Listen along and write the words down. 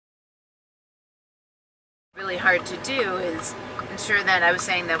Really hard to do is ensure that I was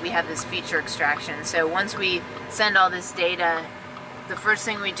saying that we have this feature extraction. So once we send all this data, the first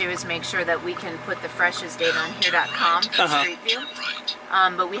thing we do is make sure that we can put the freshest data on here.com for Street View.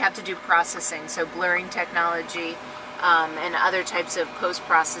 But we have to do processing, so blurring technology and other types of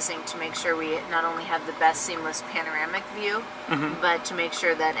post-processing to make sure we not only have the best seamless panoramic view, but to make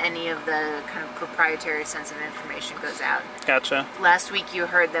sure that any of the kind of proprietary sensitive information goes out. Gotcha. Last week you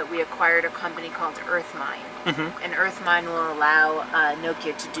heard that we acquired a company called EarthMine, and EarthMine will allow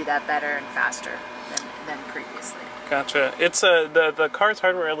Nokia to do that better and faster than previously. Gotcha. It's the car's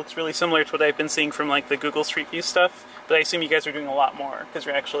hardware looks really similar to what I've been seeing from like the Google Street View stuff, but I assume you guys are doing a lot more because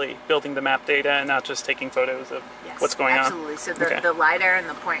you're actually building the map data and not just taking photos of what's going absolutely. So the LiDAR and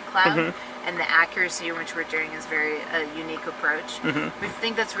the point cloud and the accuracy in which we're doing is very unique approach. We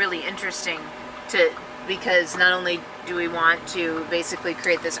think that's really interesting because not only do we want to basically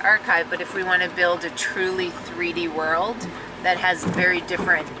create this archive, but if we want to build a truly 3D world that has very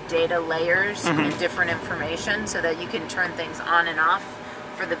different data layers and different information so that you can turn things on and off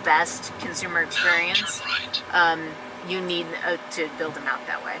for the best consumer experience, you need to build a map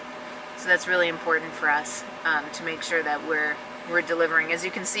that way. So that's really important for us to make sure that we're delivering, as you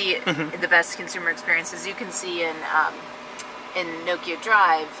can see, the best consumer experience. As you can see in Nokia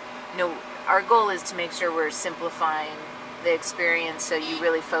Drive, our goal is to make sure we're simplifying the experience so you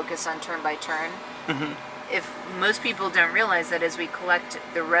really focus on turn by turn. If most people don't realize that as we collect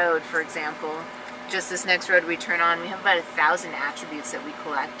the road, for example, just this next road we turn on, we have about 1,000 attributes that we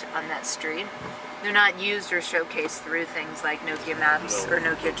collect on that street. They're not used or showcased through things like Nokia Maps or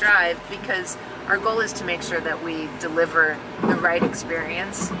Nokia Drive because our goal is to make sure that we deliver the right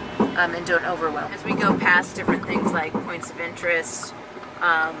experience and don't overwhelm. As we go past different things like points of interest,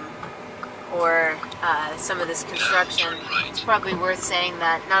 or some of this construction, it's probably worth saying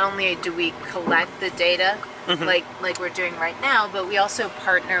that not only do we collect the data like we're doing right now, but we also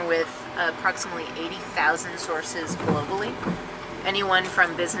partner with approximately 80,000 sources globally. Anyone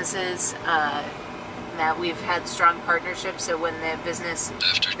from businesses that we've had strong partnerships, so when they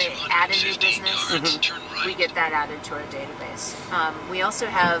add a new business, we get that added to our database. We also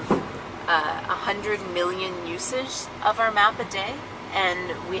have 100 million usage of our map a day.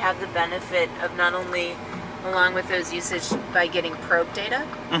 And we have the benefit of not only, along with those usage, by getting probe data,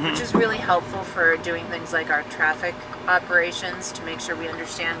 which is really helpful for doing things like our traffic operations to make sure we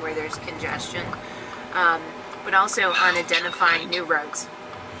understand where there's congestion, but also on identifying new roads.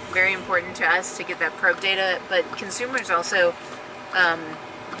 Very important to us to get that probe data, but consumers also,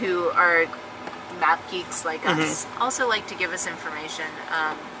 who are map geeks like us, also like to give us information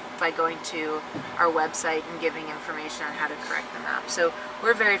by going to our website and giving information on how to correct the map. So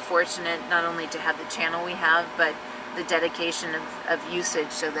we're very fortunate not only to have the channel we have, but the dedication of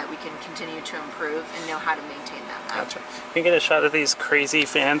usage so that we can continue to improve and know how to maintain that map. Gotcha. Can you get a shot of these crazy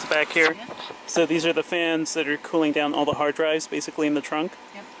fans back here? Yeah. So these are the fans that are cooling down all the hard drives basically in the trunk?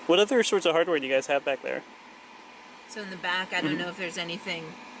 Yep. What other sorts of hardware do you guys have back there? So in the back, I don't know if there's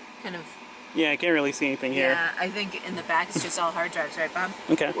anything kind of... Yeah, I can't really see anything here. Yeah, I think in the back it's just all hard drives, right, Bob?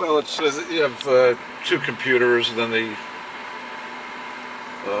 Okay. Well, it's you have 2 computers, and then the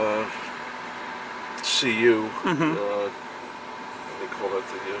CU. What do they call it?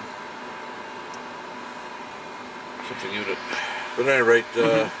 The something unit. But at any rate,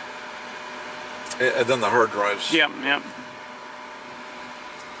 and then the hard drives. Yep.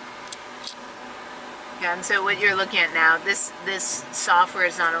 Yeah, and so what you're looking at now, this software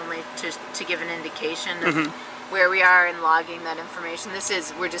is not only to give an indication of where we are and logging that information.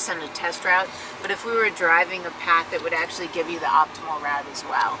 We're just on a test route, but if we were driving a path, it would actually give you the optimal route as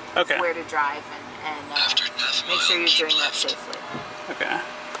well. Okay. Where to drive and make sure you're doing that safely. Okay.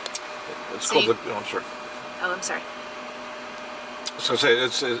 It's called the. Oh, I'm sorry. Oh, I'm sorry. So I say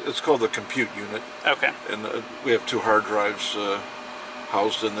it's called the compute unit. Okay. And we have 2 hard drives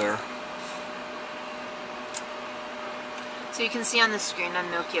housed in there. So you can see on the screen on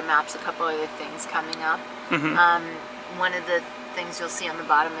Nokia Maps a couple other things coming up. One of the things you'll see on the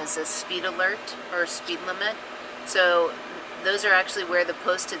bottom is a speed alert or speed limit. So those are actually where the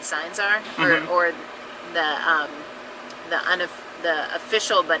posted signs are, or the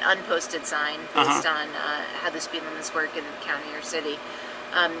official but unposted sign based on how the speed limits work in the county or city.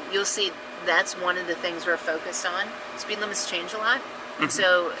 You'll see that's one of the things we're focused on. Speed limits change a lot.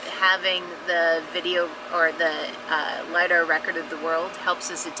 So having the video or the LiDAR record of the world helps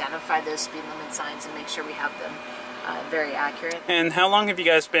us identify those speed limit signs and make sure we have them very accurate. And how long have you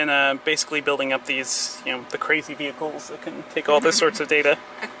guys been basically building up these, the crazy vehicles that can take all this sorts of data?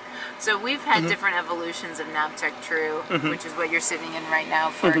 So we've had different evolutions of Navteq True, which is what you're sitting in right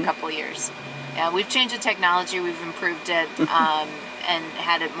now, for a couple years. Yeah, we've changed the technology, we've improved it, and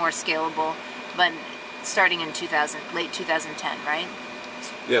had it more scalable. But starting in late 2010, right?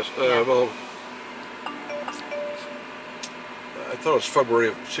 Yes. Yeah. Well, I thought it was February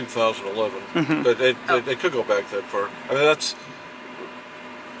of 2011, but it could go back that far. I mean, that's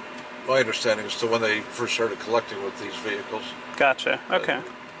my understanding as to when they first started collecting with these vehicles. Gotcha. Okay.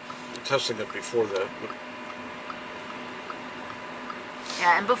 Testing it before that. But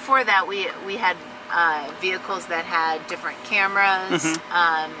Yeah, and before that, we had vehicles that had different cameras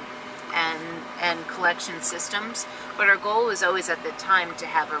and collection systems. But our goal was always at the time to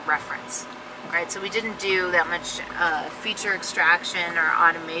have a reference, right? So we didn't do that much feature extraction or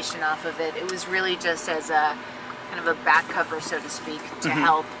automation off of it. It was really just as a kind of a back cover, so to speak, to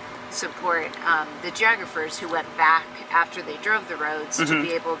help support the geographers who went back after they drove the roads to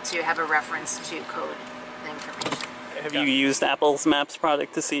be able to have a reference to code the information. Have you used Apple's Maps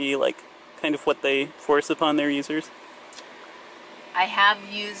product to see like kind of what they force upon their users? I have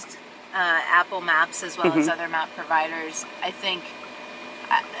used Apple Maps as well as other map providers. I think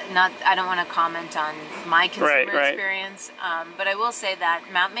I don't want to comment on my consumer experience, but I will say that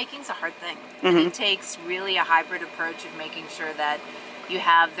map making is a hard thing. And it takes really a hybrid approach of making sure that you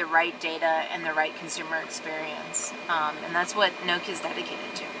have the right data and the right consumer experience. And that's what Nokia is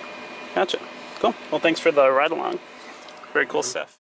dedicated to. Gotcha. Cool. Well, thanks for the ride along. Very cool stuff.